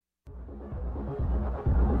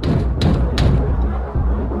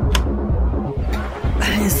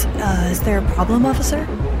Is there a problem, officer?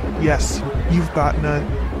 Yes, you've gotten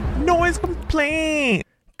a noise complaint.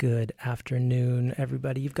 Good afternoon,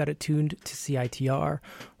 everybody. You've got it tuned to CITR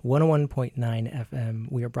 101.9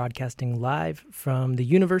 FM. We are broadcasting live from the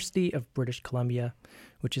University of British Columbia,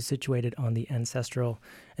 which is situated on the ancestral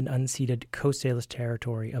and unceded Coast Salish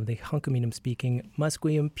territory of the Hunkaminam-speaking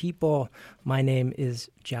Musqueam people. My name is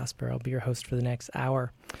Jasper. I'll be your host for the next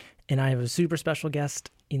hour, and I have a super special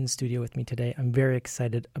guest in studio with me today. I'm very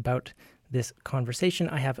excited about this conversation.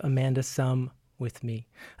 I have Amanda Sum with me.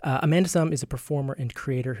 Amanda Sum is a performer and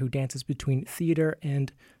creator who dances between theater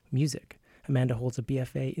and music. Amanda holds a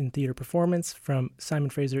BFA in theater performance from Simon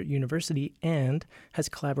Fraser University and has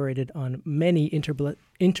collaborated on many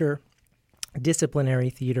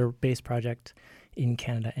interdisciplinary theater-based projects in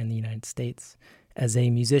Canada and the United States. As a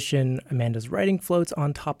musician, Amanda's writing floats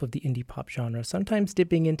on top of the indie pop genre, sometimes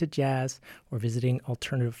dipping into jazz or visiting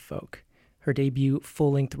alternative folk. Her debut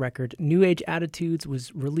full-length record, New Age Attitudes,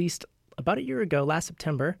 was released about a year ago, last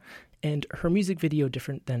September, and her music video,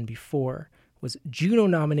 Different Than Before, was JUNO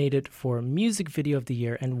nominated for Music Video of the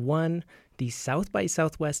Year and won the South by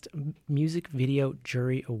Southwest Music Video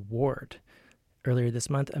Jury Award. Earlier this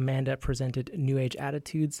month, Amanda presented New Age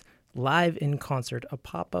Attitudes live in concert, a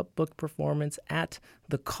pop-up book performance at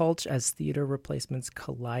the Cultch as Theater Replacement's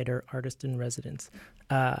Collider Artist in Residence.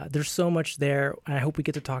 There's so much there, and I hope we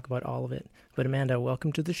get to talk about all of it. But Amanda,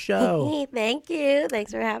 welcome to the show. Thank you.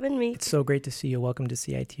 Thanks for having me. It's so great to see you. Welcome to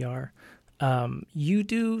CITR. You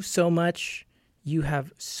do so much. You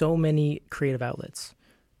have so many creative outlets.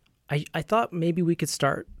 I thought maybe we could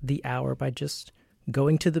start the hour by just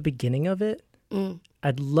going to the beginning of it.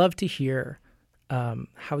 I'd love to hear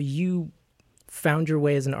how you found your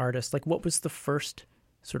way as an artist. Like, what was the first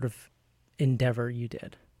sort of endeavor you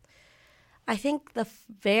did? I think the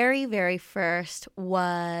very, very first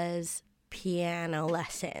was piano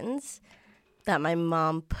lessons that my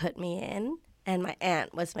mom put me in, and my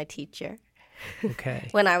aunt was my teacher. Okay.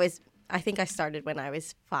 I think I started when I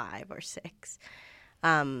was 5 or 6,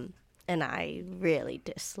 and I really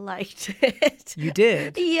disliked it. You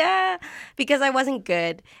did? Yeah, because I wasn't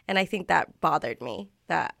good, and I think that bothered me,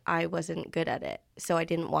 that I wasn't good at it. So I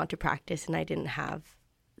didn't want to practice, and I didn't have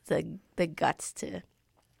the guts to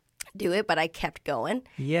do it, but I kept going.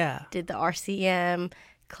 Yeah. Did the RCM,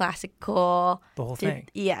 classical. The whole thing?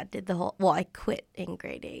 Yeah, did the whole, well, I quit in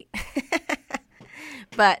grade 8.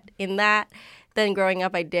 But in that, then growing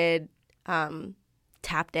up, I did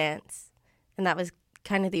tap dance, and that was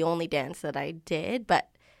kind of the only dance that I did, but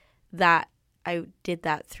that I did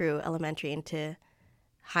that through elementary into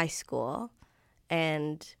high school,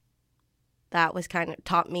 and that was kind of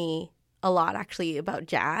taught me a lot actually about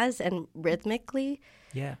jazz and rhythmically.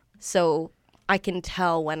 Yeah. So I can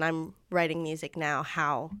tell when I'm writing music now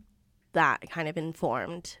how that kind of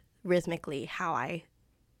informed rhythmically how I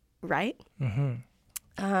write. Mm-hmm.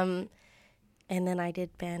 And then I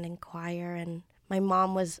did band and choir, and my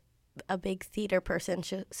mom was a big theater person,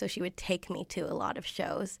 so she would take me to a lot of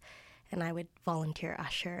shows, and I would volunteer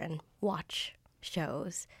usher and watch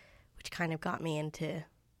shows, which kind of got me into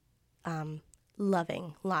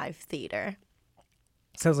loving live theater.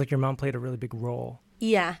 Sounds like your mom played a really big role.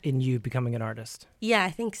 Yeah. In you becoming an artist. Yeah, I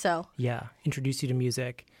think so. Yeah. Introduced you to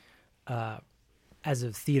music. As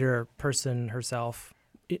a theater person herself,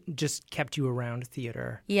 it just kept you around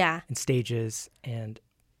theater. Yeah. And stages and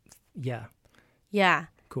yeah. Yeah.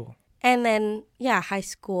 Cool. And then, high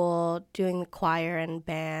school, doing the choir and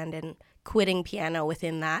band and quitting piano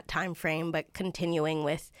within that time frame, but continuing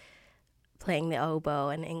with playing the oboe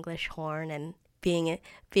and English horn and being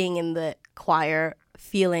in the choir,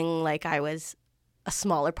 feeling like I was a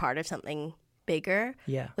smaller part of something bigger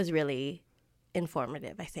was really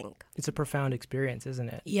informative, I think. It's a profound experience, isn't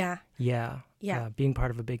it? Yeah. Yeah. Being part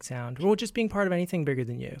of a big sound. Or just being part of anything bigger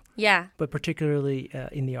than you. Yeah. But particularly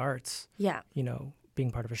in the arts. Yeah. You know, being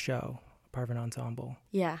part of a show, part of an ensemble.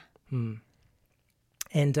 Yeah. And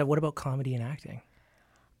what about comedy and acting?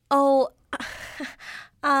 Oh,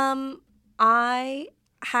 I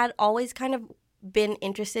had always kind of been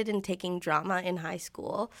interested in taking drama in high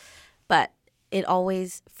school, but it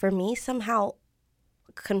always, for me, somehow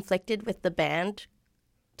conflicted with the band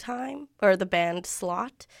time or the band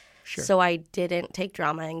slot. Sure. So I didn't take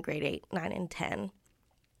drama in grade 8, 9, and 10.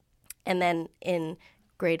 And then in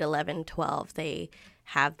grade 11, 12, they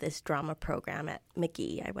have this drama program at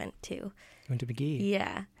McGee I went to. You went to McGee?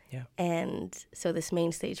 Yeah. Yeah. And so this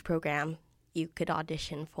main stage program you could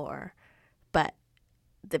audition for, but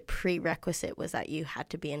the prerequisite was that you had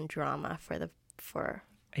to be in drama for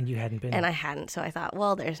And you hadn't been? And I hadn't, so I thought,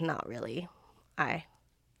 well, there's not really, I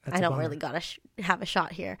don't really got to have a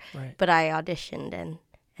shot here. Right. But I auditioned and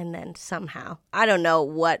And then somehow, I don't know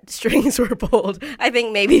what strings were pulled. I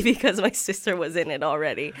think maybe because my sister was in it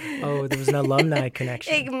already. Oh, there was an alumni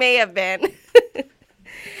connection. It may have been.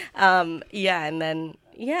 But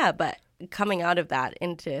coming out of that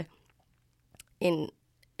at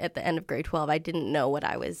the end of grade 12, I didn't know what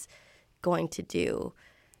I was going to do,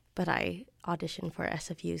 but I auditioned for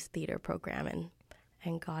SFU's theater program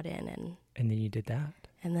and got in. And then you did that.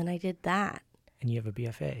 And then I did that. And you have a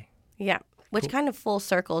BFA. Yeah, which kind of full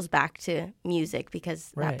circles back to music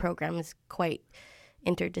because Right. that program is quite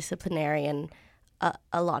interdisciplinary, and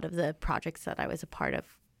a lot of the projects that I was a part of,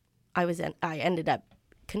 I ended up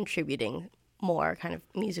contributing more kind of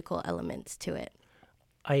musical elements to it.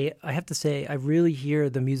 I have to say, I really hear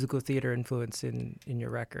the musical theater influence in your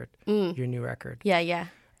record, your new record. Yeah.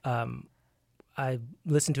 I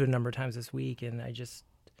listened to it a number of times this week, and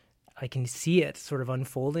I can see it sort of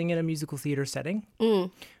unfolding in a musical theater setting.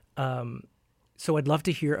 So I'd love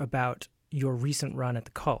to hear about your recent run at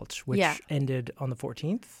the Cultch, which ended on the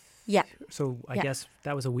 14th. Yeah. So I guess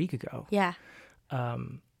that was a week ago. Yeah.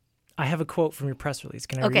 I have a quote from your press release.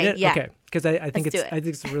 Can I read it? Yeah. Okay, because I think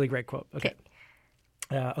it's a really great quote. Okay.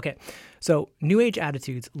 So New Age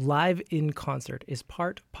Attitudes live in concert is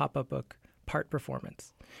part pop-up book, part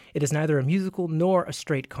performance. It is neither a musical nor a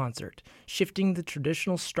straight concert, shifting the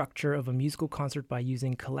traditional structure of a musical concert by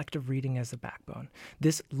using collective reading as a backbone.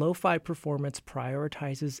 This lo-fi performance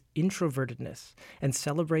prioritizes introvertedness and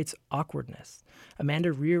celebrates awkwardness.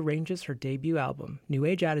 Amanda rearranges her debut album, New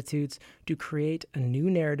Age Attitudes, to create a new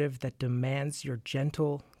narrative that demands your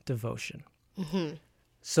gentle devotion. Mm-hmm.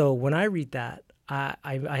 So when I read that, I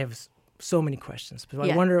have so many questions, but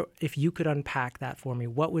I wonder if you could unpack that for me.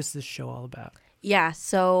 What was this show all about? Yeah,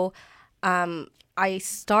 so I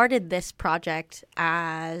started this project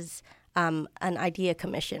as an idea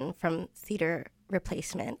commission from Theater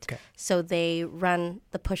Replacement. Okay. So they run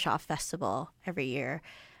the PushOFF Festival every year.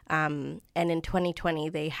 And in 2020,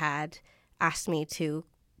 they had asked me to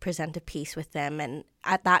present a piece with them. And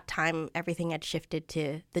at that time, everything had shifted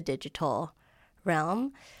to the digital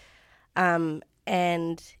realm. And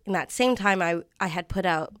in that same time, I had put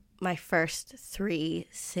out my first 3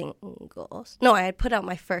 singles. No, I had put out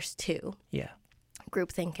my first 2. Yeah.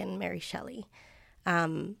 Groupthink and Mary Shelley.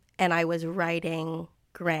 And I was writing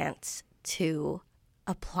grants to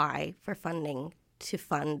apply for funding to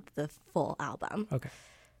fund the full album. Okay.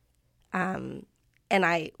 And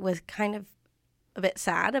I was kind of a bit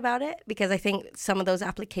sad about it because I think some of those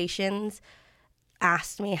applications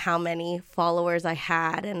asked me how many followers I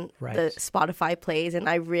had and the Spotify plays, and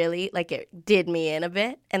I really, it did me in a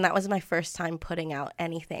bit. And that was my first time putting out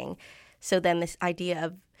anything. So then this idea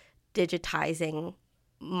of digitizing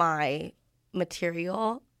my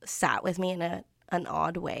material sat with me in an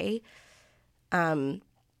odd way,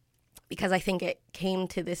 because I think it came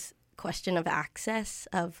to this question of access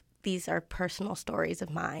of these are personal stories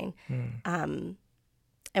of mine. And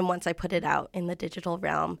once I put it out in the digital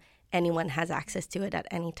realm, anyone has access to it at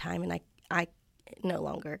any time, and I no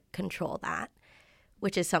longer control that,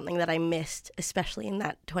 which is something that I missed, especially in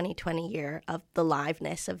that 2020 year of the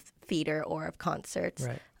liveness of theater or of concerts,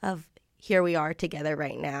 of here we are together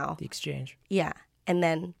right now. The exchange. Yeah, and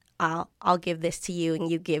then I'll give this to you, and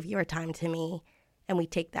you give your time to me, and we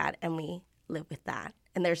take that and we live with that,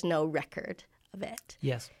 and there's no record of it.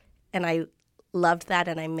 Yes. And I loved that,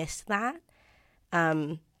 and I missed that.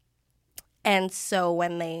 And so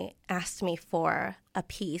when they asked me for a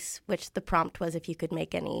piece, which the prompt was, if you could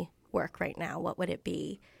make any work right now, what would it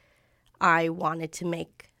be? I wanted to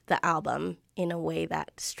make the album in a way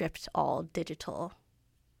that stripped all digital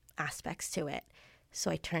aspects to it. So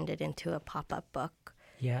I turned it into a pop-up book.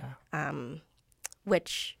 Yeah.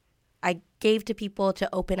 Which I gave to people to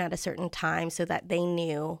open at a certain time so that they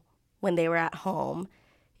knew when they were at home,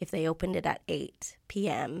 if they opened it at 8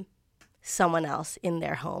 p.m., someone else in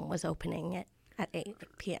their home was opening it at 8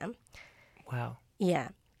 p.m. Wow. Yeah.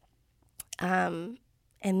 And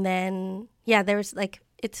then, there's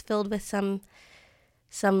it's filled with some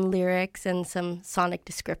lyrics and some sonic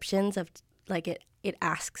descriptions of it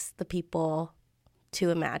asks the people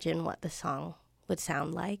to imagine what the song would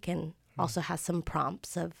sound like, and also has some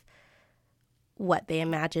prompts of what they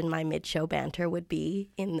imagine my mid-show banter would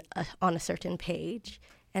be on a certain page,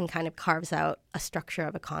 and kind of carves out a structure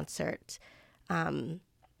of a concert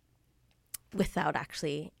without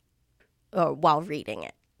actually, or while reading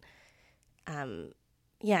it. And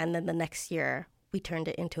then the next year, we turned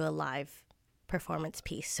it into a live performance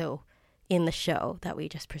piece. So in the show that we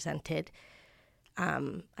just presented,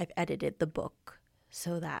 I've edited the book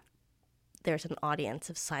so that there's an audience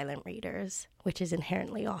of silent readers, which is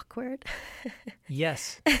inherently awkward.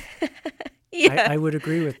 Yes. Yeah. I would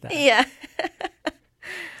agree with that. Yeah.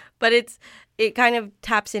 But it kind of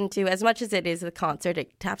taps into, as much as it is a concert,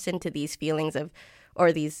 it taps into these feelings of,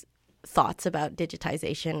 or these thoughts about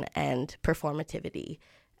digitization and performativity.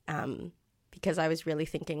 Because I was really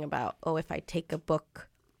thinking about, if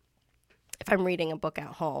I'm reading a book at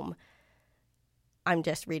home, I'm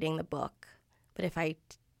just reading the book. But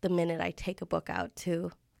the minute I take a book out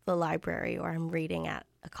to the library or I'm reading at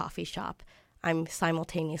a coffee shop, I'm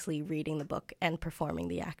simultaneously reading the book and performing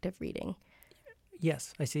the act of reading.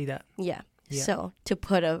 Yes, I see that. Yeah. Yeah. So to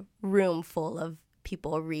put a room full of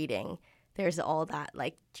people reading, there's all that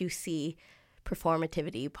like juicy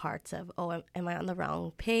performativity parts of, am I on the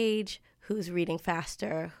wrong page? Who's reading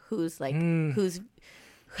faster?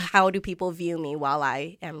 How do people view me while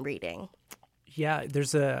I am reading? Yeah,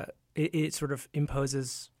 it sort of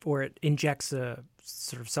imposes, or it injects a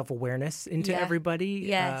sort of self-awareness into everybody.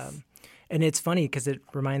 Yes. And it's funny because it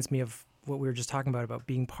reminds me of what we were just talking about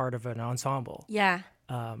being part of an ensemble. Yeah.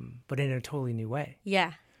 But in a totally new way.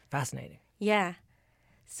 Yeah. Fascinating. Yeah.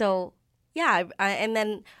 So, yeah, and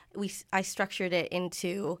then I structured it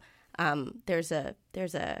into there's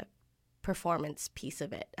a performance piece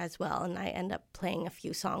of it as well, and I end up playing a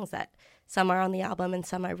few songs that some are on the album and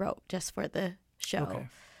some I wrote just for the show.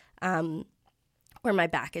 Okay. Where my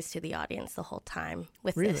back is to the audience the whole time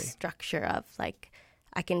with this structure of like,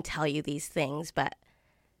 I can tell you these things, but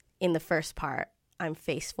in the first part, I'm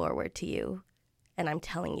face forward to you and I'm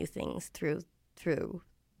telling you things through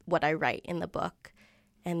what I write in the book.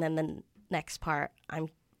 And then the next part, I'm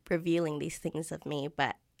revealing these things of me,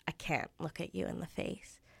 but I can't look at you in the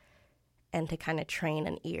face. And to kind of train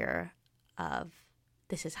an ear of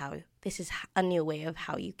this is a new way of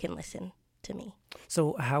how you can listen to me.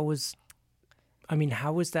 So how was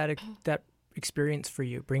that experience for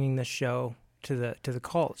you, bringing the show to the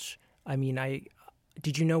Cultch? I mean,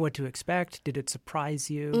 did you know what to expect? Did it surprise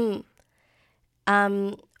you?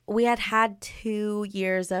 We had 2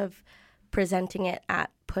 years of presenting it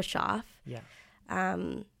at PushOFF. Yeah.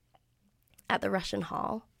 At the Russian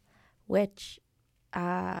Hall, which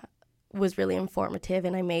was really informative,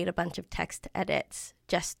 and I made a bunch of text edits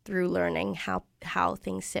just through learning how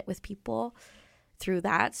things sit with people through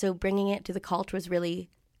that. So bringing it to the Cultch was really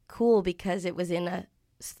cool because it was in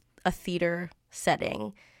a theater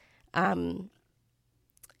setting. And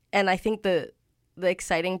I think the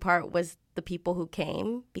exciting part was the people who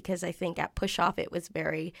came, because I think at PushOFF it was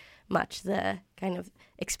very much the kind of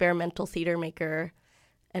experimental theater maker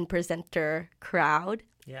and presenter crowd.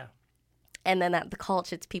 Yeah. And then at the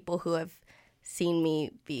Cultch, it's people who have seen me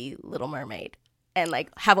be Little Mermaid and like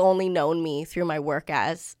have only known me through my work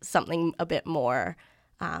as something a bit more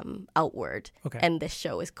outward. Okay. And this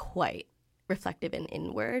show is quite reflective and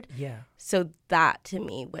inward. Yeah. So that to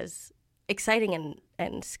me was exciting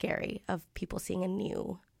and scary, of people seeing a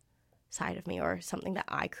new side of me or something that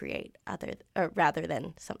I create rather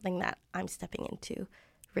than something that I'm stepping into,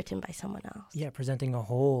 written by someone else. Yeah, presenting a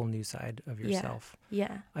whole new side of yourself.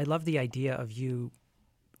 Yeah. I love the idea of you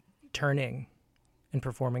turning and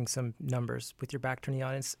performing some numbers with your back to the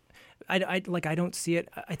audience. I don't see it.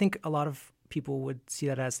 I think a lot of people would see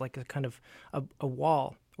that as like a kind of a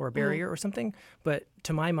wall or a barrier or something. But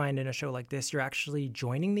to my mind, in a show like this, you're actually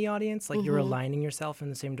joining the audience. Like you're aligning yourself in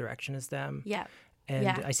the same direction as them. Yeah. And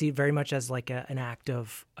I see it very much as like an act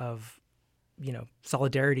of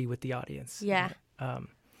solidarity with the audience. Yeah.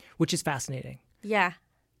 Which is fascinating. Yeah.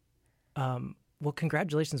 Well,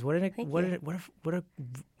 congratulations! What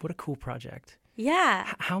a cool project.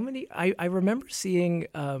 Yeah. How many? I remember seeing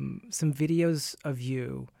some videos of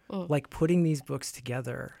you like putting these books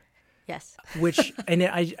together. Yes. Which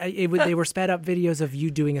they were sped up videos of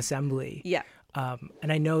you doing assembly. Yeah.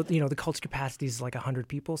 And I know the Cultch capacity is like 100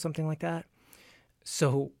 people, something like that.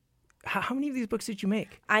 So, how many of these books did you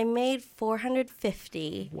make? I made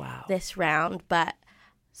 450. Wow. This round, but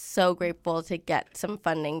so grateful to get some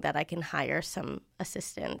funding that I can hire some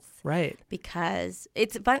assistants. Right. Because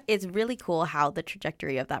it's fun. It's really cool how the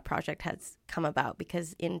trajectory of that project has come about,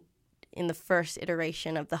 because in the first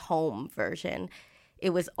iteration of the home version,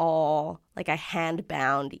 it was all like I hand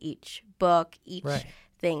bound each book. Each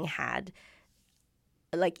thing had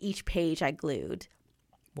like each page I glued.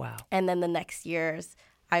 Wow. And then the next years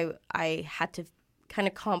I had to kind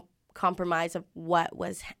of compromise of what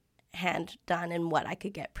was hand done and what I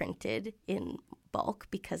could get printed in bulk,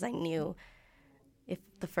 because I knew if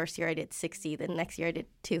the first year I did 60, the next year I did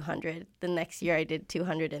 200, the next year I did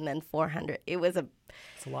 200, and then 400. It's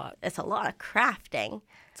a lot. It's a lot of crafting.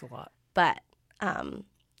 It's a lot. But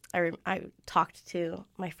I talked to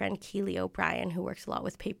my friend Keely O'Brien, who works a lot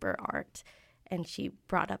with paper art, and she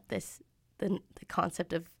brought up the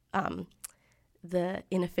concept of the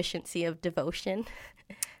inefficiency of devotion.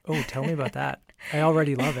 Oh, tell me about that. I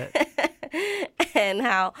already love it. And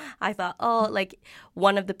how I thought, oh, like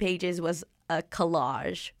one of the pages was a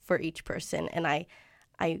collage for each person, and I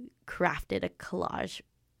crafted a collage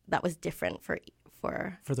that was different for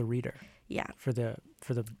the reader. Yeah. For the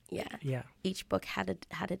yeah. Each book had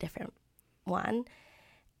a different one,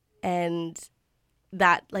 and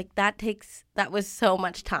that was so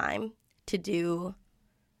much time to do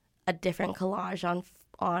a different collage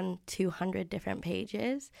on 200 different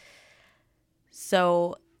pages.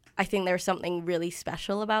 So I think there's something really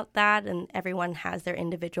special about that, and everyone has their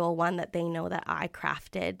individual one that they know that I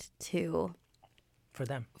crafted for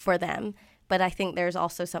them. But I think there's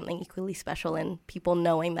also something equally special in people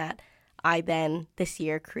knowing that I then this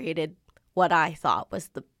year created what I thought was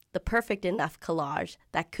the perfect enough collage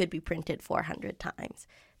that could be printed 400 times.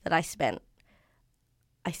 That I spent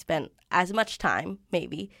as much time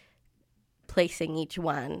maybe placing each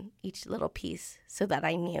little piece, so that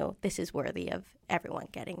I knew this is worthy of everyone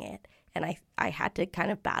getting it. And I had to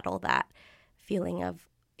kind of battle that feeling of,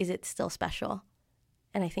 is it still special?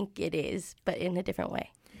 And I think it is, but in a different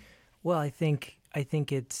way. Well, I think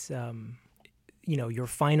it's, your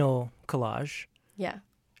final collage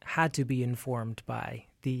had to be informed by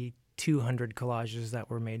the 200 collages that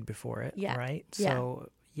were made before it, right? So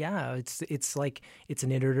yeah, it's like it's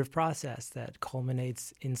an iterative process that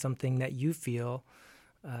culminates in something that you feel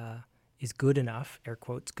is good enough, air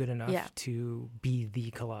quotes, good enough to be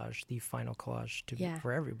the collage, the final collage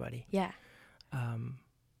for everybody. Yeah.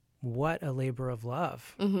 What a labor of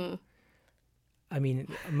love. Mm-hmm. I mean, it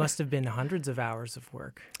must have been hundreds of hours of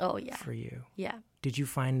work for you. Yeah. Did you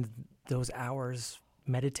find those hours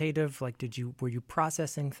meditative? Like, were you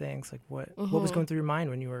processing things? Like, what was going through your mind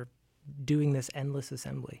when you were doing this endless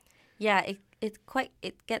assembly? Yeah, it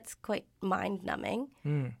gets quite mind numbing.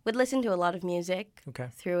 Would listen to a lot of music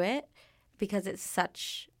through it because it's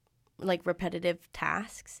such like repetitive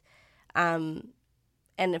tasks. And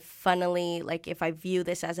funnily, like if I view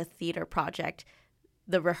this as a theater project,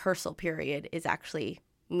 the rehearsal period is actually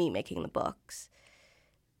me making the books,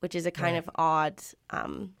 which is a kind of odd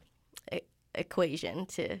equation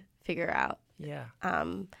to figure out. Yeah.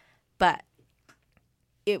 But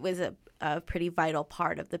it was a pretty vital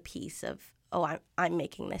part of the piece of, I'm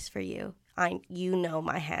making this for you.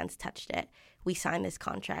 My hands touched it. We signed this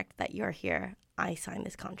contract that you're here. I signed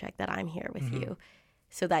this contract that I'm here with you,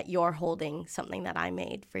 so that you're holding something that I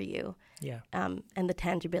made for you. Yeah. And the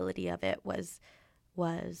tangibility of it was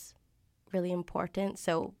really important.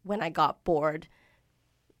 So when I got bored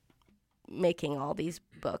making all these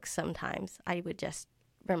books, sometimes I would just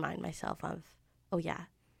remind myself of,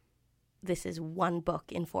 this is one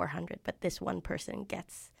book in 400, but this one person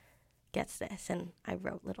gets this. And I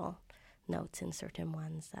wrote little notes in certain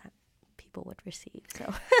ones that people would receive.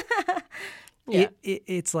 So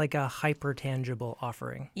it's like a hyper tangible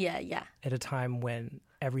offering. Yeah. At a time when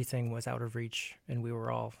everything was out of reach and we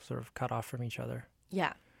were all sort of cut off from each other.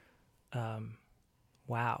 Yeah.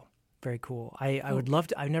 Wow. Very cool. I would love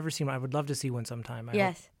to. I've never seen one. I would love to see one sometime.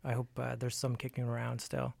 I hope there's some kicking around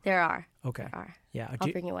still. There are. Okay. There are. Yeah.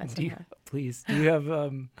 I'll bring you one sometime. Please. Do you have?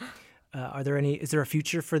 Is there a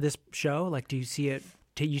future for this show? Like, do you see it?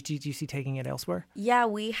 Do you see taking it elsewhere? Yeah,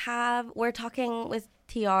 we're talking with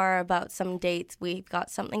TR about some dates. We've got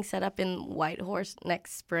something set up in Whitehorse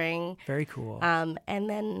next spring. Very cool. And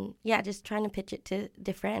then just trying to pitch it to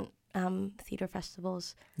different theater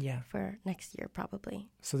festivals for next year probably.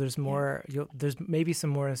 So there's more, there's maybe some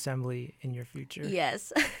more assembly in your future.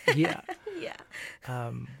 Yes. Yeah. Yeah.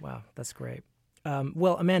 Wow, that's great.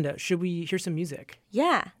 Well, Amanda, should we hear some music?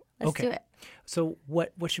 Yeah, let's do it. So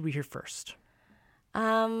what should we hear first?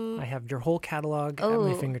 I have your whole catalog at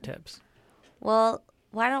my fingertips. Well,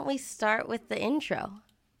 why don't we start with the intro?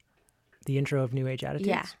 The intro of New Age Attitudes?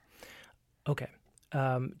 Yeah. Okay.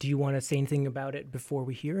 Do you want to say anything about it before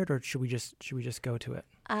we hear it, or should we just go to it?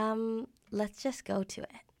 Let's just go to it.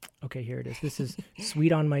 Okay, here it is. This is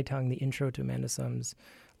Sweet on My Tongue, the intro to Amanda Sum's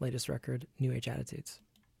latest record, New Age Attitudes.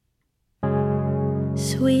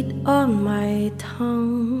 Sweet on my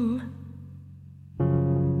tongue,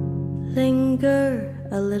 linger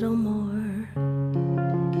a little more,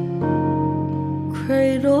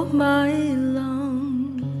 cradle my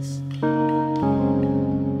lungs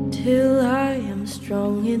till I am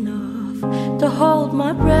strong enough to hold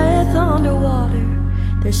my breath underwater.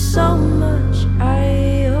 There's so much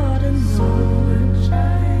I ought to know.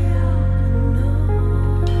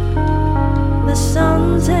 The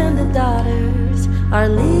sons and the daughters are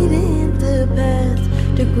leading the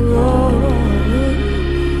path to grow.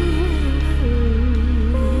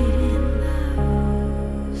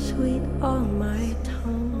 Sweet on my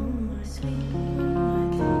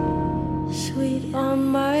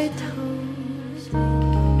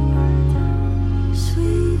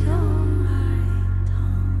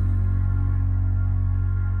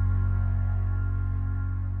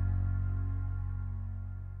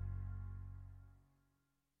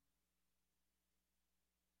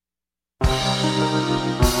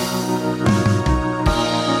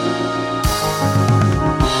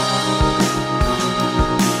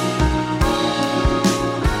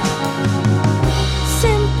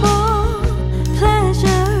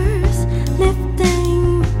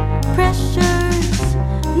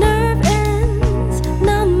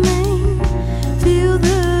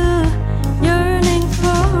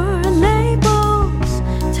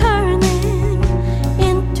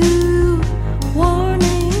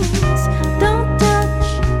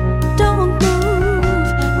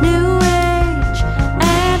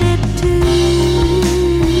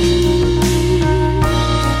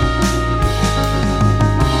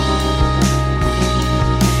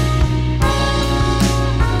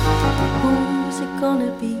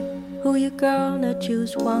Who you gonna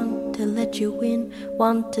choose? One to let you win,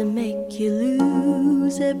 one to make you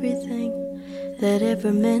lose everything that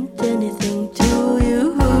ever meant anything to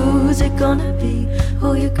you. Who's it gonna be?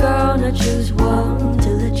 Who you gonna choose? One to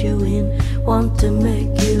let you win, one to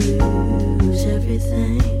make you lose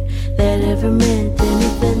everything that ever meant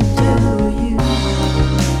anything to you.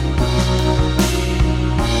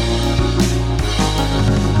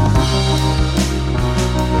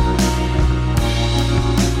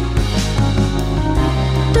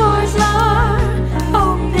 Doors are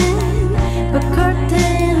open, but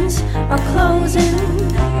curtains are closing.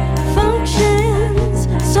 Functions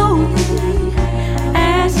solely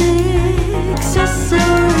as accessory.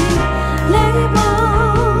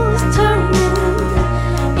 Labels turning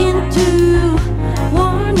into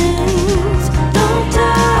warnings. Don't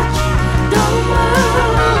touch, don't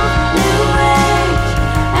move. New age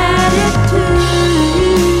attitude.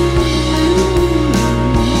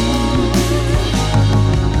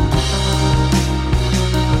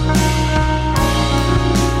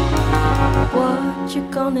 What you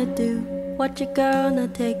gonna do? What you gonna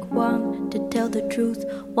take? One to tell the truth,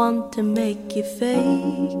 one to make you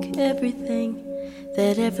fake everything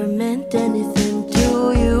that ever meant anything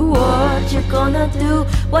to you. What you gonna do?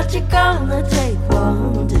 What you gonna take?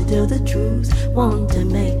 One to tell the truth, one to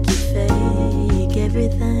make you fake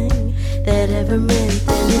everything that ever meant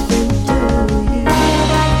anything to you.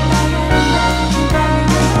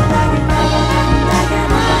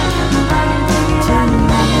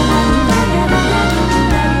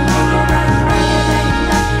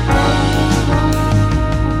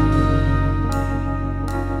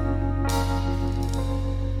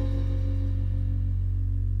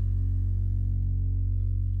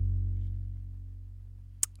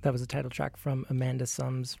 That was a title track from Amanda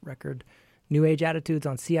Sum's record, New Age Attitudes,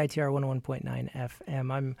 on CITR 101.9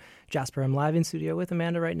 FM. I'm Jasper. I'm live in studio with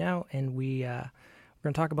Amanda right now, and we're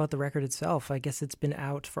going to talk about the record itself. I guess it's been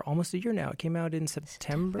out for almost a year now. It came out in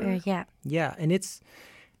September. Yeah. Yeah, and it's,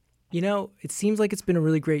 it seems like it's been a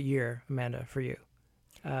really great year, Amanda, for you.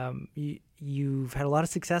 You've had a lot of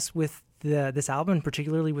success with this album,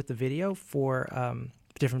 particularly with the video for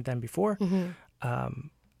Different Than Before. Mm-hmm.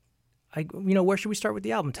 Where should we start with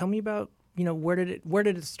the album? Tell me about, where did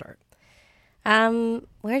it start? Where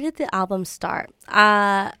did the album start?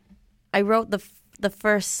 I wrote the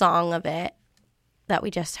first song of it that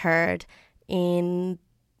we just heard in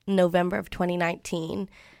November of 2019.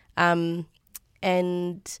 And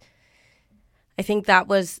I think that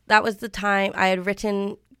was the time I had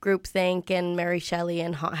written Groupthink and Mary Shelley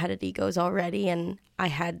and Hot-Headed Egos already, and I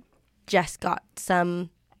had just got some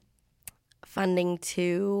funding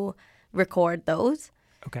to record those.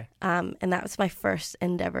 Okay. And that was my first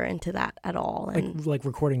endeavor into that at all. And Like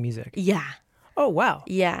recording music? yeah. Oh, wow.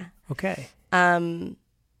 Yeah. Okay. And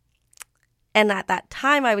at that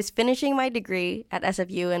time, I was finishing my degree at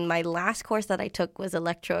SFU, and my last course that I took was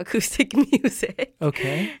electroacoustic music.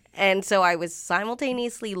 Okay. And so I was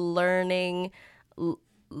simultaneously learning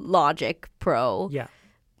Logic Pro, Yeah.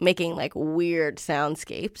 making like weird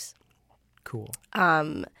soundscapes. Cool.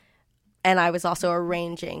 And I was also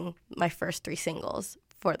arranging my first 3 singles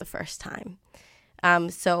for the first time.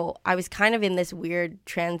 So I was kind of in this weird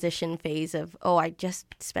transition phase of, I just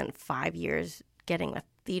spent 5 years getting a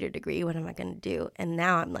theater degree. What am I going to do? And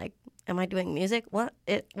now I'm like, am I doing music? What?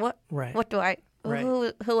 Right. What do I? Right.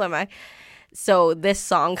 Who am I? So this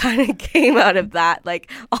song kind of came out of that,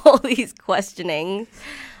 like all these questionings.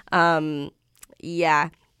 Yeah.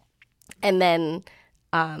 And then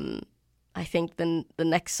I think the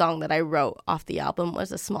next song that I wrote off the album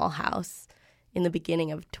was A Small House in the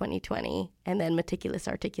beginning of 2020, and then Meticulous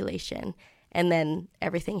Articulation, and then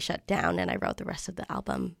everything shut down, and I wrote the rest of the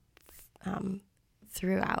album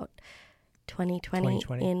throughout 2020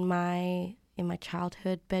 in my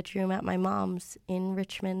childhood bedroom at my mom's in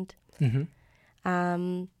Richmond. Mm-hmm.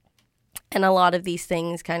 And a lot of these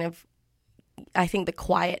things kind of, I think the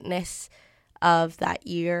quietness of that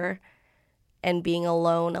year and being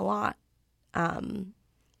alone a lot, and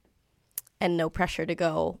no pressure to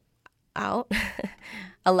go out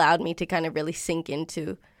allowed me to kind of really sink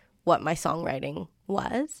into what my songwriting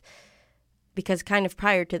was, because kind of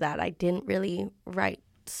prior to that I didn't really write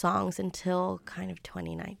songs until kind of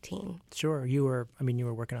 2019. Sure. You were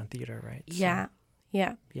working on theater, right? Yeah.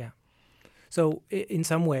 Yeah. So in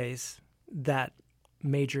some ways that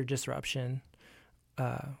major disruption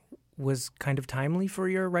was kind of timely for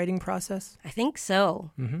your writing process? I think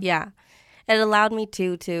so. Mm-hmm. Yeah. It allowed me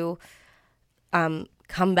to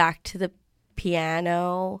come back to the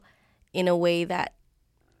piano in a way that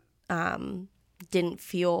didn't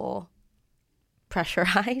feel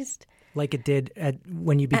pressurized. like it did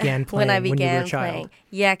when you began playing, when you were a child. Playing.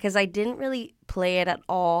 Yeah, because I didn't really play it at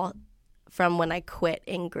all from when I quit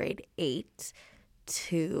in grade 8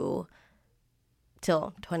 till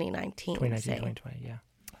 2019. 2020, yeah.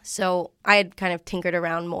 So I had kind of tinkered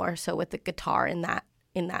around more so with the guitar in that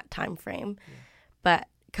time frame. Yeah. But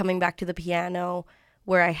coming back to the piano,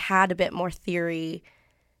 where I had a bit more theory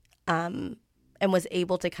and was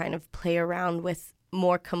able to kind of play around with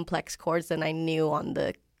more complex chords than I knew on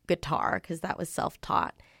the guitar, because that was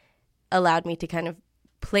self-taught, allowed me to kind of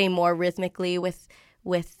play more rhythmically with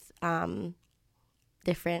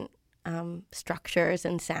different structures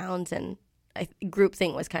and sounds. And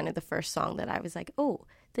Groupthink was kind of the first song that I was like, oh,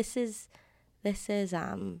 this is a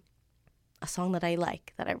song that I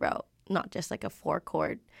like, that I wrote, not just like a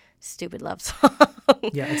 4-chord stupid love song.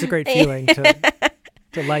 Yeah, it's a great feeling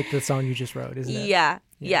to like the song you just wrote, isn't it?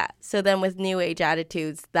 Yeah. So then with New Age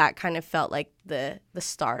Attitudes, that kind of felt like the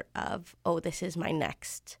start of, oh, this is my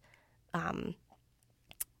next kind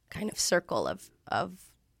of circle of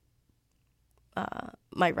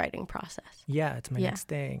my writing process. Yeah, it's my next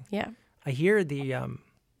thing. Yeah. I hear the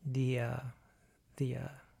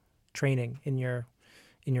training in your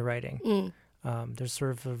writing. There's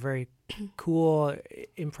sort of a very cool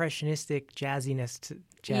impressionistic jazziness,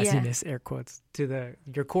 air quotes, to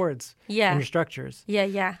your chords and your structures.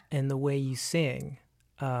 Yeah. And the way you sing.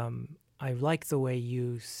 I like the way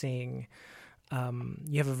you sing.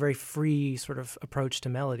 You have a very free sort of approach to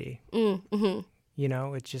melody. Mm-hmm. You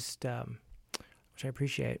know, it's just, which I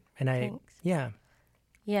appreciate. And Thanks.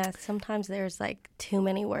 Yeah, sometimes there's like too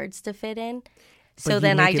many words to fit in. So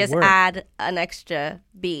then I just add an extra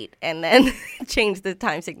beat and then change the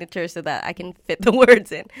time signature so that I can fit the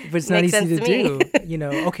words in. But it's not easy to do, you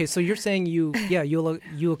know. Okay, so you're saying you'll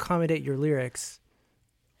accommodate your lyrics,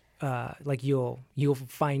 like you'll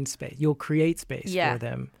find space, you'll create space for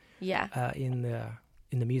them. Yeah. In the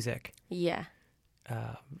music. Yeah.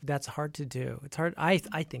 That's hard to do. It's hard. I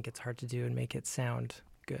think it's hard to do and make it sound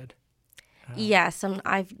good. Yes,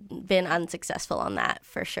 I've been unsuccessful on that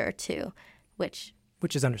for sure too, which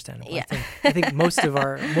is understandable. Yeah. I think most of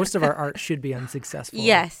our art should be unsuccessful.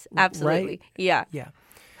 Yes, absolutely. Right? Yeah. Yeah.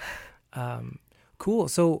 Cool.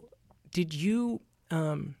 So, did you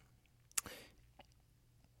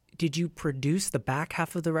produce the back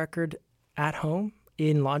half of the record at home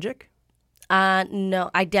in Logic? No,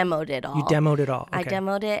 I demoed it all. You demoed it all. Okay. I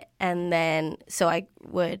demoed it, and then so I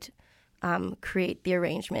would create the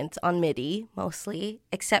arrangements on MIDI mostly,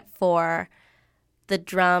 except for the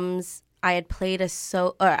drums. I had played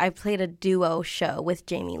a duo show with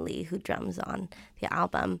Jamie Lee, who drums on the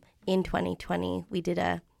album, in 2020. We did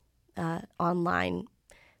a online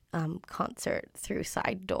concert through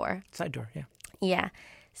Side Door. Side Door, yeah. Yeah.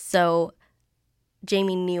 So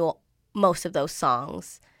Jamie knew most of those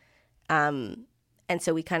songs. And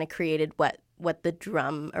so we kind of created what the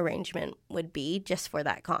drum arrangement would be just for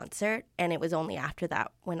that concert. And it was only after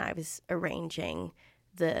that when I was arranging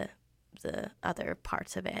the other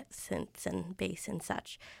parts of it, synths and bass and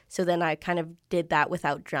such. So then I kind of did that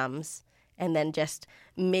without drums and then just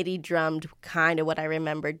MIDI drummed kind of what I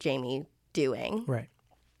remembered Jamie doing. Right.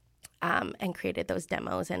 And created those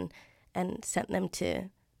demos and sent them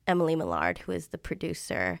to Emily Millard, who is the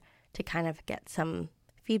producer, to kind of get some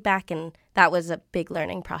feedback. And that was a big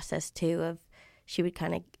learning process too, of she would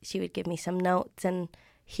give me some notes and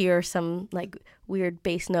hear some like weird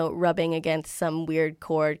bass note rubbing against some weird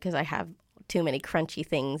chord because I have too many crunchy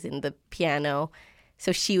things in the piano.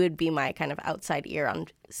 So she would be my kind of outside ear on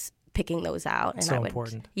picking those out. And so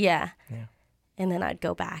important. Yeah. And then I'd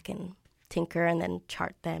go back and tinker and then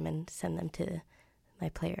chart them and send them to my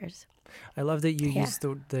players. I love that you used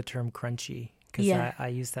the term crunchy, because I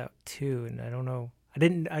use that too, and I don't know. I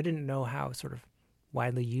didn't know how sort of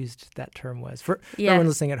widely used that term was. For everyone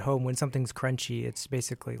listening at home, when something's crunchy, it's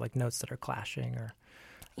basically like notes that are clashing or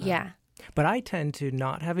But I tend to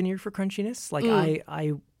not have an ear for crunchiness. Like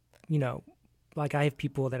I have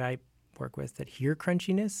people that I work with that hear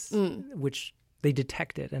crunchiness, which they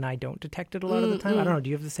detect it, and I don't detect it a lot of the time. I don't know. Do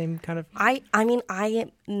you have the same kind of? I mean,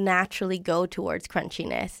 I naturally go towards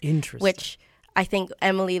crunchiness. Interesting. Which I think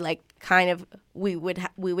Emily, like, kind of, we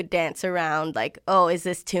would dance around like, oh, is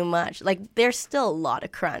this too much? Like, there's still a lot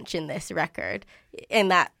of crunch in this record. In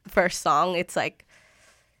that first song, it's like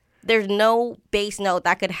there's no bass note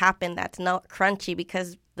that could happen that's not crunchy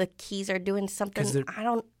because the keys are doing something I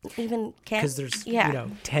don't even can't. Because there's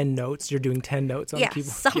 10 notes. You're doing 10 notes on the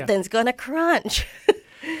keyboard. Something's gonna crunch.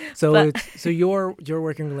 So your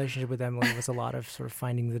working relationship with Emily was a lot of sort of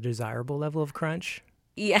finding the desirable level of crunch.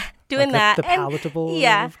 Yeah, doing like that. The palatable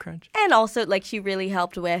level of crunch. And also, like, she really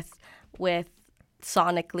helped with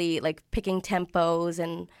sonically, like picking tempos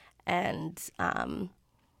and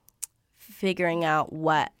figuring out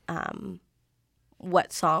what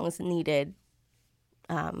songs needed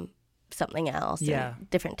something else, and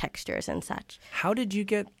different textures and such. How did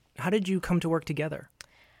you come to work together?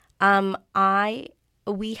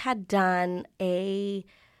 We had done a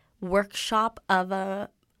workshop of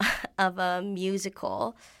a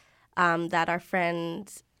musical that our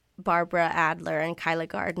friends Barbara Adler and Kyla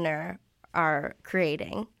Gardner are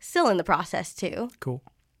creating, still in the process too. Cool.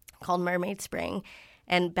 Called Mermaid Spring.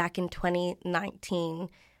 And back in 2019,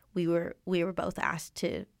 we were both asked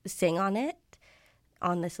to sing on it,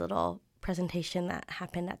 on this little presentation that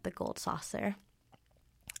happened at the Gold Saucer.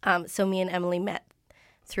 So me and Emily met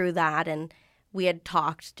through that, and we had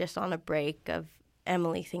talked just on a break of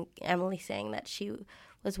Emily saying that she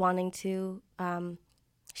was wanting to,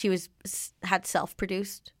 had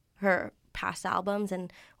self-produced her past albums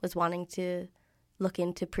and was wanting to look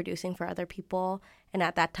into producing for other people. And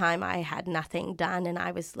at that time, I had nothing done, and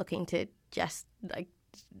I was looking to just like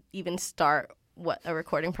even start what a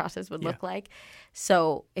recording process would look like.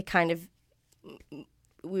 So it kind of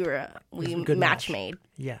we match made.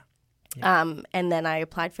 Yeah. And then I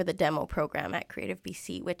applied for the demo program at Creative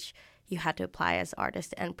BC, which you had to apply as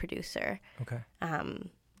artist and producer. Okay.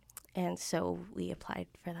 And so we applied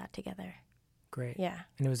for that together. Great. Yeah.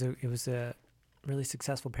 And it was a really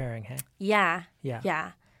successful pairing, hey? Yeah. Yeah.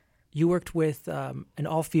 Yeah. You worked with an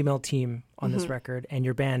all-female team on this record, and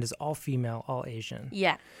your band is all-female, all-Asian.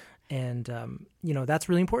 Yeah. And, that's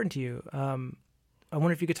really important to you. I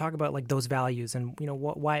wonder if you could talk about, like, those values and,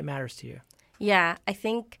 why it matters to you. Yeah. I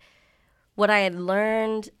think what I had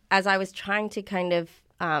learned as I was trying to kind of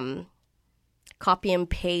copy and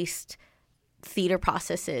paste theater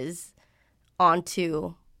processes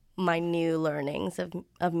onto my new learnings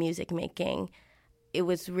of music making, it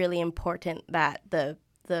was really important that the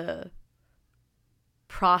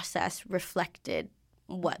process reflected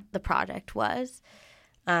what the project was.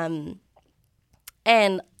 And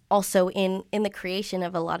also in the creation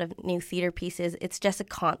of a lot of new theater pieces, it's just a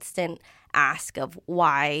constant ask of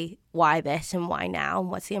why this and why now, and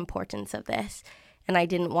what's the importance of this. And I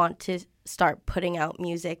didn't want to start putting out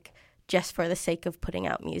music just for the sake of putting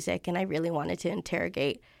out music, and I really wanted to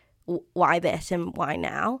interrogate why this and why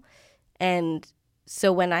now. And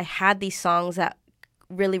so when I had these songs that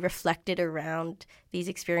really reflected around these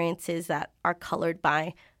experiences that are colored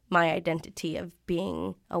by my identity of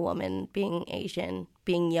being a woman, being Asian,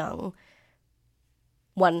 being young,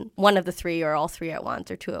 one of the three or all three at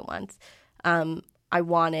once or two at once, I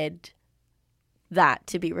wanted that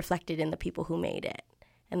to be reflected in the people who made it,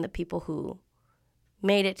 and the people who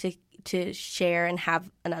made it to share and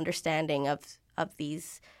have an understanding of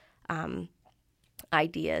these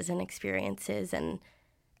ideas and experiences. And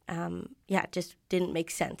it just didn't make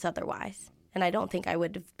sense otherwise. And I don't think I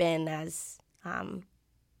would have been as I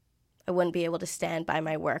wouldn't be able to stand by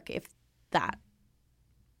my work if that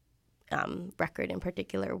record in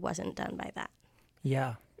particular wasn't done by that.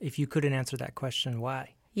 Yeah. If you couldn't answer that question,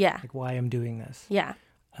 why? Yeah. Like, why I'm doing this. Yeah.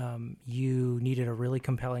 You needed a really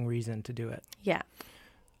compelling reason to do it. Yeah.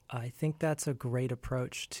 I think that's a great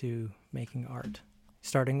approach to making art.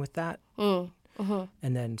 Starting with that, and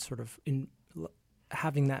then sort of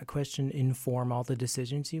having that question inform all the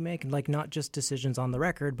decisions you make, and like not just decisions on the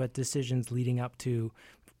record, but decisions leading up to,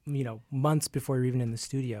 months before you're even in the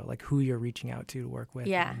studio, like who you're reaching out to work with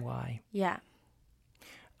and why. Yeah.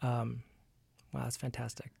 Wow, that's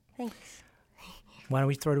fantastic. Thanks. Why don't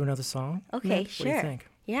we throw to another song? Okay, next? sure. What do you think?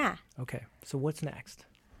 Yeah. Okay, so what's next?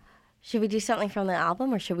 Should we do something from the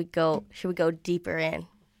album, or should we go deeper in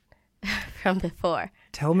from before?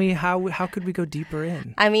 Tell me how could we go deeper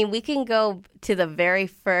in? I mean, we can go to the very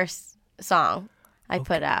first song I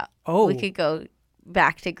put out. Oh. We could go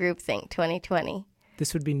back to Groupthink 2020.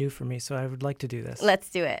 This would be new for me, so I would like to do this. Let's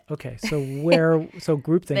do it. Okay, so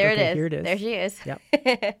Groupthink. There okay, it is. Here it is. There she is. Yep.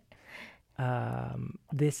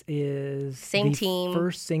 This is Same team.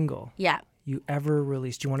 First single. Yeah. You ever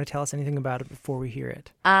released. Do you want to tell us anything about it before we hear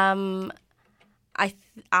it? I'll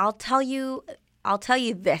tell you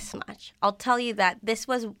this much. I'll tell you that this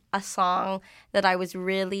was a song that I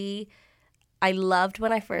loved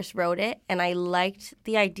when I first wrote it, and I liked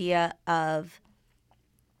the idea of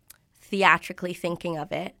theatrically thinking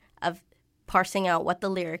of it, of parsing out what the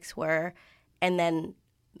lyrics were, and then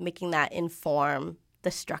making that inform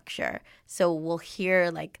the structure. So we'll hear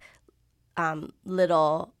like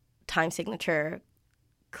little time signature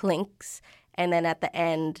clinks, and then at the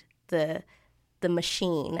end the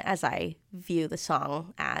machine, as I view the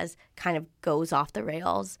song as, kind of goes off the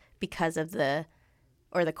rails because of the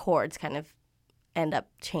chords kind of end up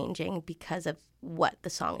changing because of what the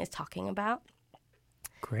song is talking about.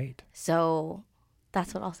 Great. So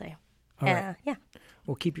that's what I'll say. All right. Yeah.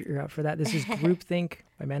 We'll keep your ear out for that. This is Groupthink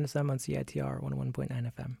by Manasam on CITR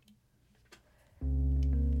 101.9 FM.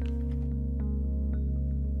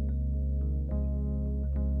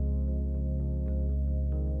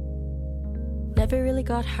 Never really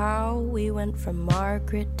got how we went from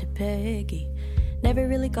Margaret to Peggy. Never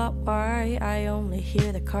really got why I only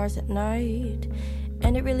hear the cars at night.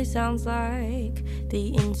 And it really sounds like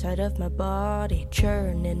the inside of my body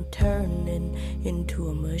churning, turning into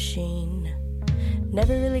a machine.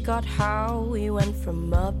 Never really got how we went from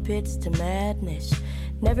Muppets to madness.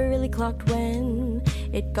 Never really clocked when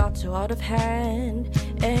it got so out of hand.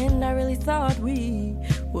 And I really thought we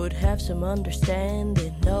would have some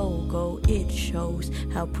understanding. No go, it shows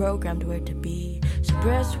how programmed we're to be. So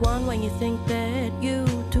press 1 when you think that you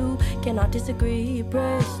two cannot disagree.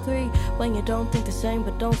 Press 3 when you don't think the same,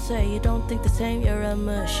 but don't say you don't think the same, you're a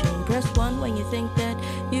machine. Press 1 when you think that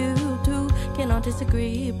you two cannot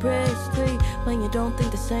disagree. Press 3 when you don't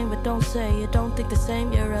think the same, but don't say you don't think the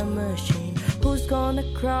same, you're a machine. Who's gonna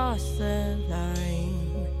cross the line?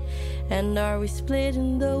 And are we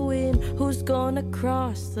splitting the wind? Who's gonna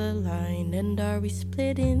cross the line? And are we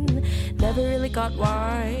splitting? Never really got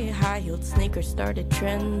why high-heeled sneakers started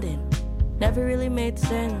trending. Never really made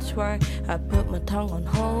sense why I put my tongue on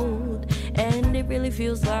hold. And it really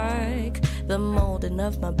feels like the molding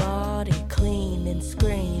of my body, cleaning,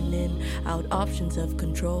 screening out options of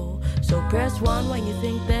control. So press 1 when you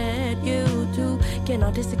think that you two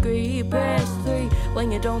cannot disagree. Press 3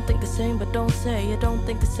 when you don't think the same, but don't say you don't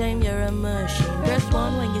think the same, you're a machine. Press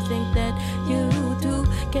 1 when you think that you two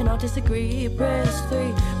cannot disagree. Press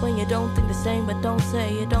 3 when you don't think the same, but don't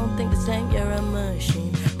say you don't think the same, you're a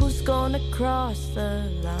machine. Who's gonna cross the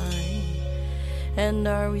line? And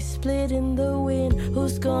are we splitting the wind?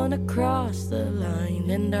 Who's gonna cross the line?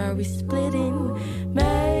 And are we splitting?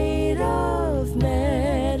 Made of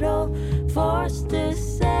metal, forced to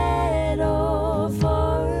settle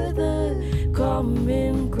for the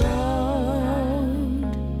common ground.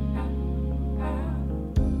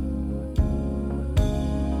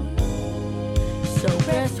 So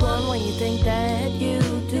press 1 when you think that you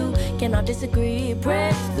two cannot disagree.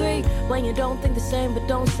 Press 3 when you don't think the same, but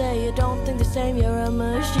don't say you don't think the same, you're a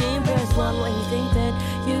machine. Press 1 when you think that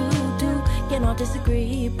you two cannot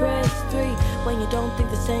disagree. Press 3 when you don't think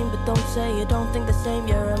the same, but don't say you don't think the same,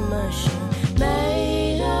 you're a machine.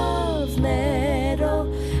 Made of metal,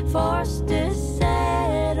 forced to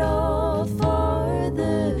settle for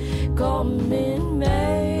the common.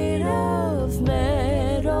 Made of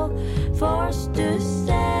metal, forced to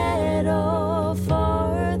settle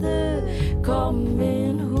for the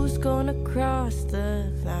common. Who's gonna cross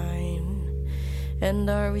the line? And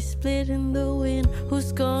are we splitting the wind?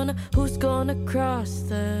 Who's gonna cross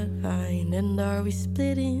the line? And are we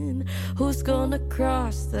splitting? Who's gonna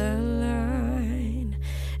cross the line?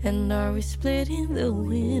 And are we splitting the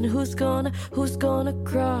wind? Who's gonna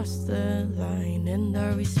cross the line? And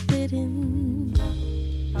are we splitting?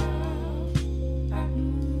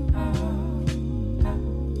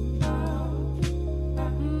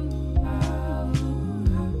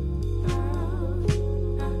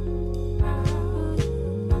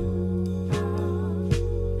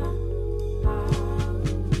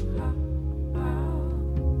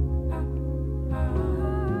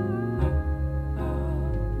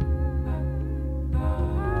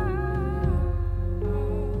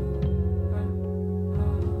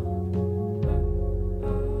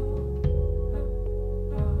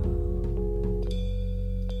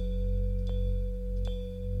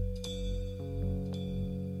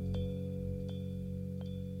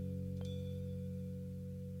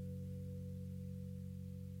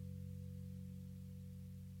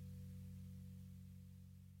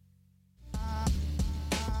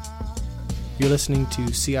 You're listening to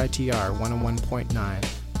CITR 101.9,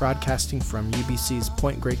 broadcasting from UBC's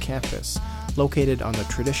Point Grey campus, located on the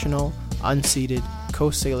traditional, unceded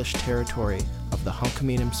Coast Salish territory of the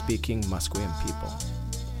Hunkaminam-speaking Musqueam people.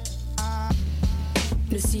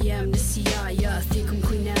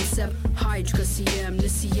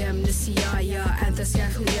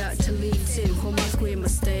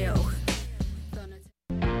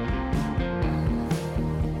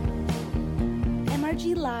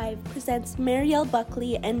 MRG Live presents Marielle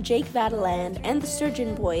Buckley and Jake Vataland and the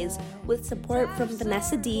Sturgeon Boys with support from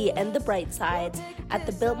Vanessa D and the Bright Sides at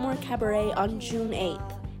the Biltmore Cabaret on June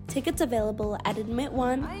 8th. Tickets available at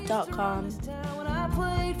admit1.com.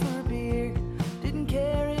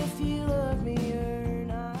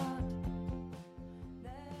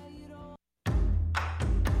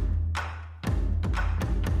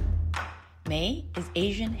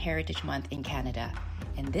 Asian Heritage Month in Canada,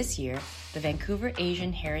 and this year, the Vancouver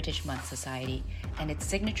Asian Heritage Month Society and its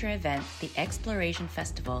signature event, the Exploration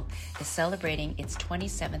Festival, is celebrating its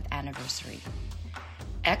 27th anniversary.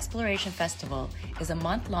 Exploration Festival is a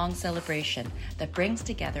month-long celebration that brings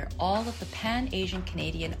together all of the Pan-Asian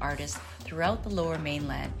Canadian artists throughout the Lower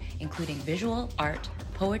Mainland, including visual art,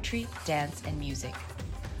 poetry, dance, and music.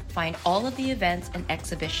 Find all of the events and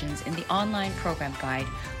exhibitions in the online program guide,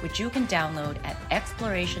 which you can download at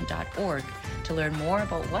exploration.org to learn more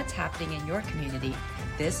about what's happening in your community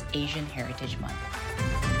this Asian Heritage Month.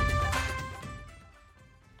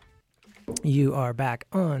 You are back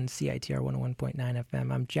on CITR 101.9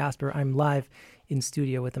 FM. I'm Jasper. I'm live in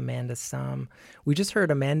studio with Amanda Sum. We just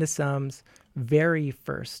heard Amanda Sum's very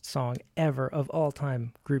first song ever of all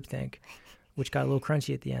time, Groupthink, which got a little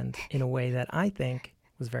crunchy at the end in a way that I think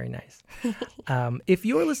was very nice. If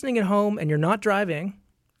you're listening at home and you're not driving,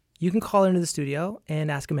 you can call into the studio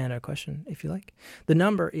and ask Amanda a question if you like. The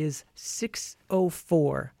number is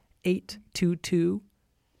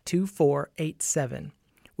 604-822-2487,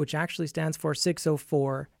 which actually stands for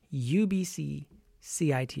 604 UBC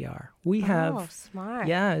CITR. We have... Oh, smart.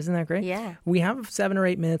 Yeah, isn't that great? Yeah. We have 7 or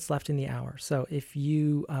 8 minutes left in the hour. So if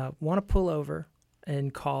you want to pull over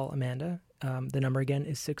and call Amanda, the number again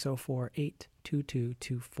is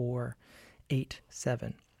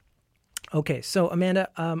 604-822-2487. Okay, so Amanda,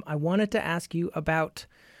 I wanted to ask you about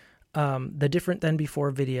the Different Than Before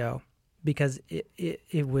video, because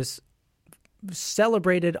it was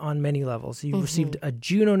celebrated on many levels. You received a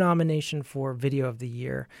JUNO nomination for Video of the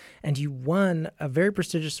Year, and you won a very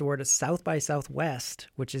prestigious award at South by Southwest,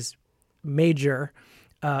 which is major,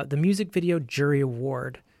 the Music Video Jury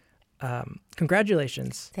Award.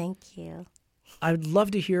 Congratulations. Thank you. I'd love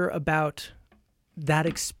to hear about that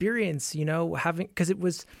experience, having, because it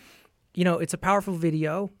was, it's a powerful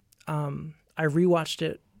video. I rewatched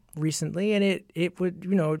it recently, and it would,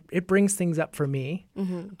 it brings things up for me,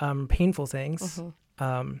 painful things.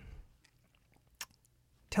 Tell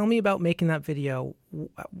me about making that video.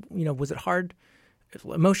 Was it hard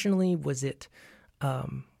emotionally? Was it,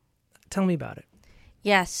 tell me about it.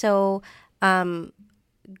 Yeah. So,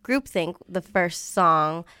 Groupthink, the first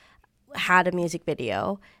song, had a music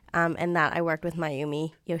video, and that I worked with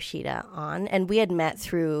Mayumi Yoshida on. And we had met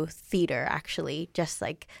through theater, actually, just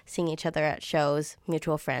like seeing each other at shows,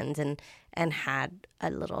 mutual friends, and had a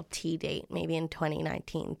little tea date maybe in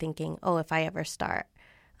 2019, thinking, oh, if I ever start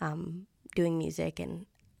doing music and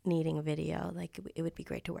needing a video, like it would be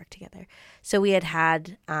great to work together. So we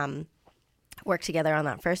had worked together on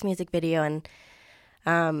that first music video, and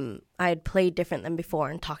I had played Different Than Before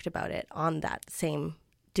and talked about it on that same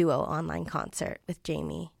duo online concert with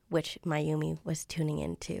Jamie, which Mayumi was tuning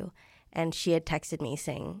into. And she had texted me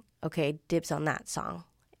saying, okay, dibs on that song.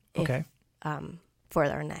 Okay. For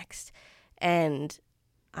our next. And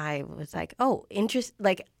I was like, oh,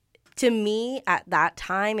 like, to me at that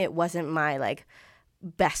time, it wasn't my like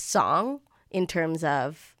best song in terms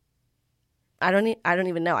of, I don't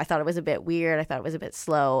even know. I thought it was a bit weird. I thought it was a bit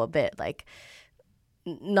slow, a bit like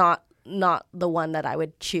not the one that I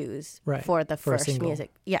would choose for the first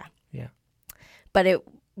music. Yeah. Yeah. But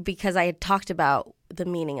because I had talked about the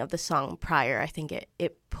meaning of the song prior, I think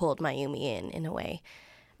it pulled Mayumi in a way.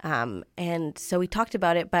 And so we talked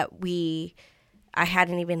about it, but I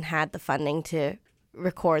hadn't even had the funding to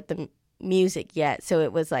record the music yet. So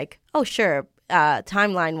it was like, oh, sure.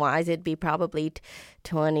 Timeline wise, it'd be probably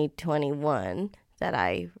 2021 that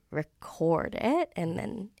I record it, and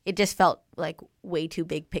then it just felt like way too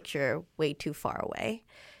big picture, way too far away.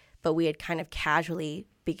 But we had kind of casually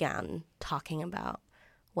began talking about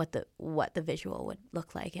what the visual would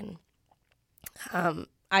look like, and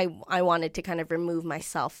I wanted to kind of remove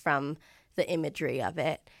myself from the imagery of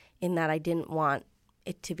it, in that I didn't want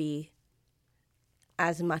it to be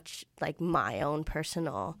as much like my own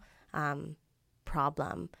personal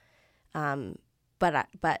problem,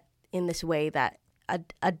 but in this way that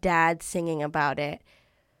a dad singing about it,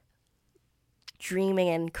 dreaming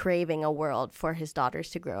and craving a world for his daughters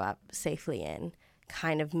to grow up safely in,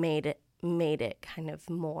 kind of made it kind of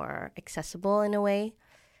more accessible in a way,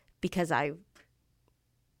 because I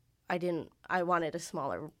wanted a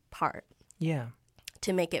smaller part. Yeah.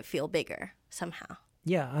 To make it feel bigger somehow.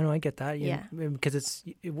 Yeah, I know, I get that. Yeah. Because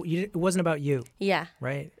it wasn't about you. Yeah.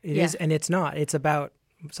 Right? It is, and it's not. It's about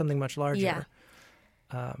something much larger.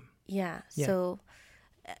 Yeah. So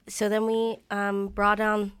then we brought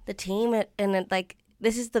on the team, and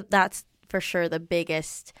that's for sure the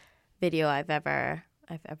biggest video I've ever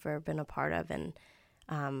been a part of. And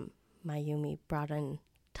Mayumi brought in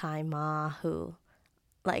Tai Ma, who,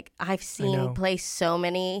 like, I've seen play so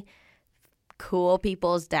many cool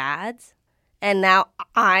people's dads. And now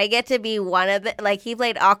I get to be one of the, like, he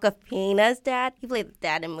played Awkwafina's dad. He played the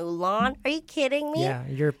dad in Mulan. Are you kidding me? Yeah,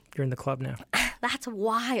 you're in the club now. That's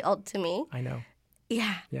wild to me. I know.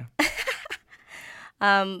 Yeah. Yeah.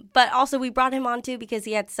 But also we brought him on too because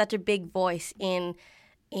he had such a big voice in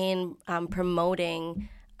promoting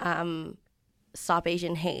Stop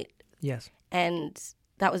Asian Hate. Yes. And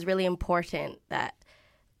that was really important that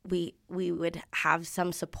we would have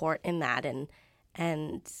some support in that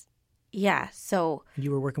and yeah, so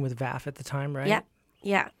you were working with VAF at the time, right?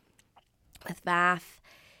 Yeah, with VAF,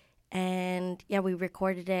 and yeah, we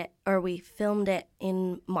filmed it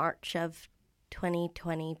in March of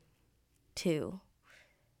 2022.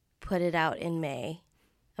 Put it out in May,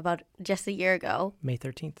 about just a year ago. May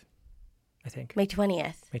 13th, I think. May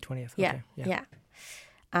 20th. May 20th. Yeah, Okay. yeah.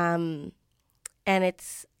 And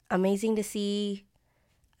it's amazing to see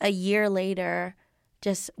a year later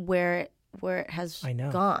just where it has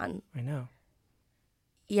gone. I know.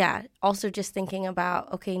 Yeah. Also just thinking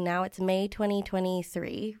about, okay, now it's May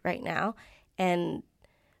 2023 right now. And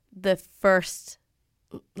the first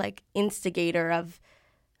like instigator of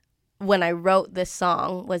when I wrote this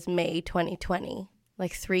song was May 2020,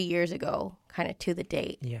 like 3 years ago, kind of to the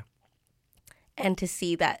date. Yeah. And to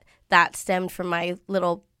see that stemmed from my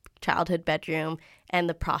little childhood bedroom and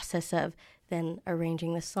the process of then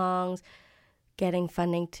arranging the songs, getting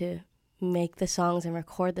funding to make the songs and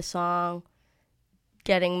record the song,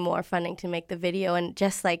 getting more funding to make the video, and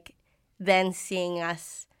just like then seeing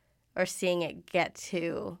it get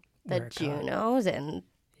to the JUNOs and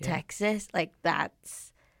Texas, like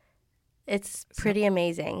it's pretty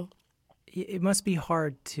amazing. It must be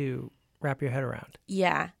hard to wrap your head around.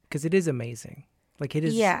 Yeah. Because it is amazing. Like it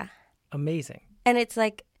is amazing. And it's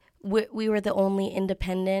like we were the only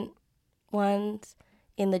independent ones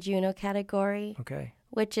in the JUNO category. Okay.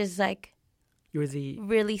 Which is like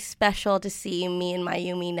really special to see me and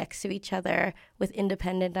Mayumi next to each other with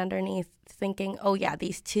independent underneath, thinking, oh yeah,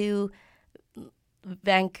 these two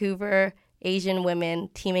Vancouver Asian women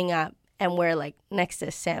teaming up, and we're like next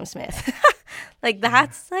to Sam Smith. Like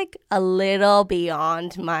that's like a little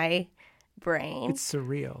beyond my brain. It's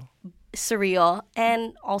surreal.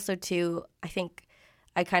 And also too, I think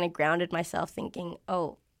I kind of grounded myself thinking,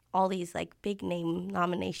 oh, all these like big name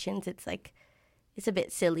nominations, it's like it's a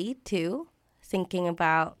bit silly too, thinking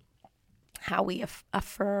about how we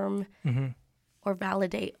affirm or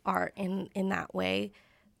validate art in that way.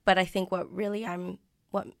 But I think what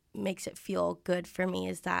makes it feel good for me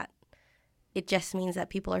is that it just means that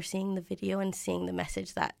people are seeing the video and seeing the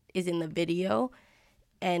message that is in the video,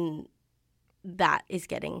 and that is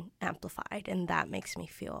getting amplified, and that makes me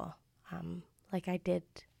feel like I did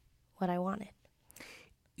what I wanted.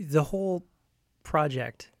 The whole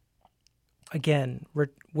project, again,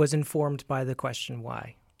 was informed by the question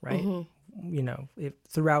why, right? Mm-hmm. You know,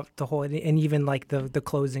 throughout the whole, and even like the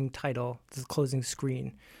closing title, the closing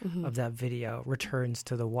screen of that video returns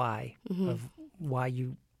to the why of why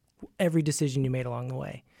every decision you made along the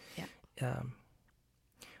way. Yeah.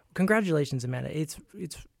 Congratulations, Amanda. It's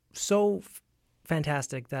so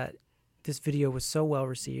fantastic that this video was so well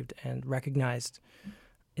received and recognized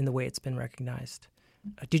in the way it's been recognized.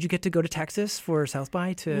 Did you get to go to Texas for South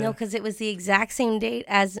by? No, because it was the exact same date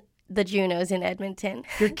as the JUNOs in Edmonton.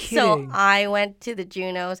 You're kidding. So I went to the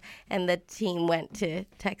JUNOs and the team went to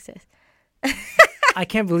Texas. I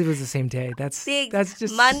can't believe it was the same day. That's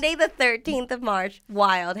just Monday the 13th of March.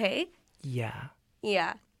 Wild, hey? Yeah.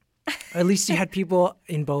 Yeah. At least you had people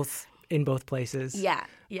in both places. Yeah.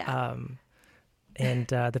 Yeah. And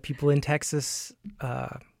the people in Texas,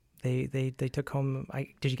 they took home.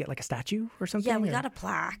 Did you get like a statue or something? Yeah, we got a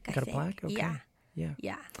plaque. Got a plaque? Okay. Yeah.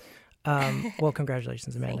 Yeah. Well,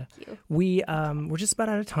 congratulations, Amanda. Thank you. We're just about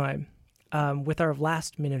out of time. With our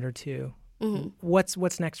last minute or two,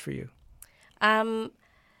 what's next for you?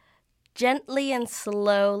 Gently and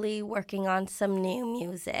slowly working on some new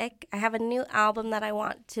music. I have a new album that I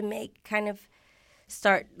want to make, kind of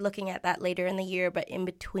start looking at that later in the year, but in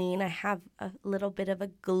between I have a little bit of a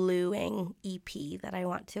gluing EP that I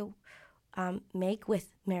want to make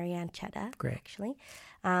with Ancheta. Great. Actually.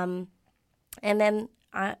 And then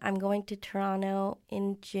I'm going to Toronto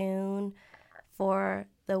in June for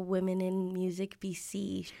the Women in Music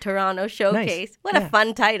BC Toronto Showcase. Nice. What a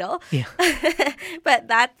fun title. Yeah. But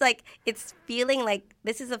that's like, it's feeling like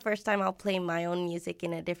this is the first time I'll play my own music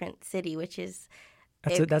in a different city, which is...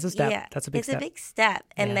 That's a step. Yeah, that's a big step. It's a big step.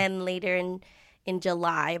 And then later in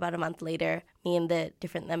July, about a month later, me and the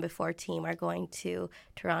Different Than Before team are going to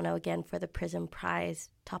Toronto again for the Prism Prize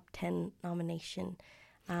Top 10 nomination.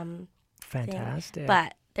 Fantastic.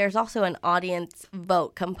 But there's also an audience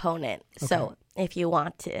vote component. Okay. So if you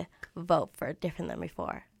want to vote for Different Than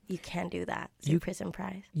Before, you can do that through Prism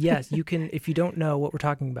Prize. Yes, you can. If you don't know what we're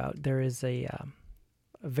talking about, there is the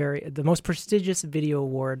most prestigious video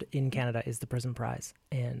award in Canada is the Prism Prize.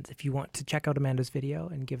 And if you want to check out Amanda's video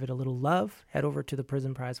and give it a little love, head over to the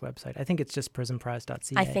Prism Prize website. I think it's just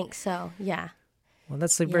prismprize.ca. I think so, yeah. Well,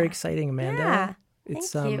 that's very exciting, Amanda. Yeah,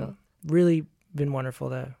 it's thank you. Really been wonderful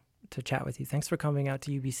to chat with you. Thanks for coming out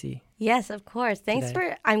to UBC. Yes, of course. Thanks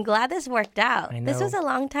I'm glad this worked out. I know. This was a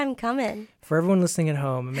long time coming. For everyone listening at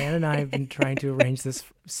home, Amanda and I have been trying to arrange this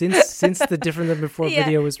since the Different Than Before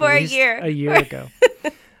video was released a year ago.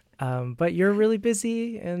 But you're really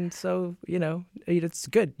busy, and so, it's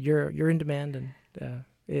good. You're in demand, and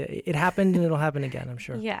it happened, and it'll happen again, I'm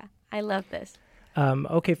sure. Yeah, I love this.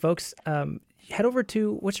 Okay, folks, head over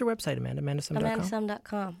to, what's your website, Amanda? AmandaSum.com?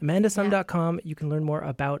 AmandaSum.com. AmandaSum.com. You can learn more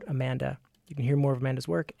about Amanda. You can hear more of Amanda's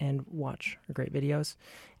work and watch her great videos.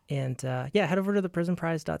 And head over to the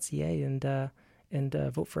prismprize.ca and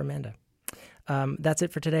vote for Amanda. That's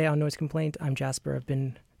it for today on Noise Complaint. I'm Jasper. I've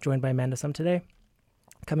been joined by Amanda Sum today.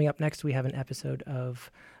 Coming up next, we have an episode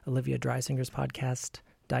of Olivia Dreisinger's podcast,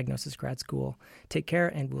 Diagnosis Grad School. Take care,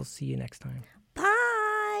 and we'll see you next time.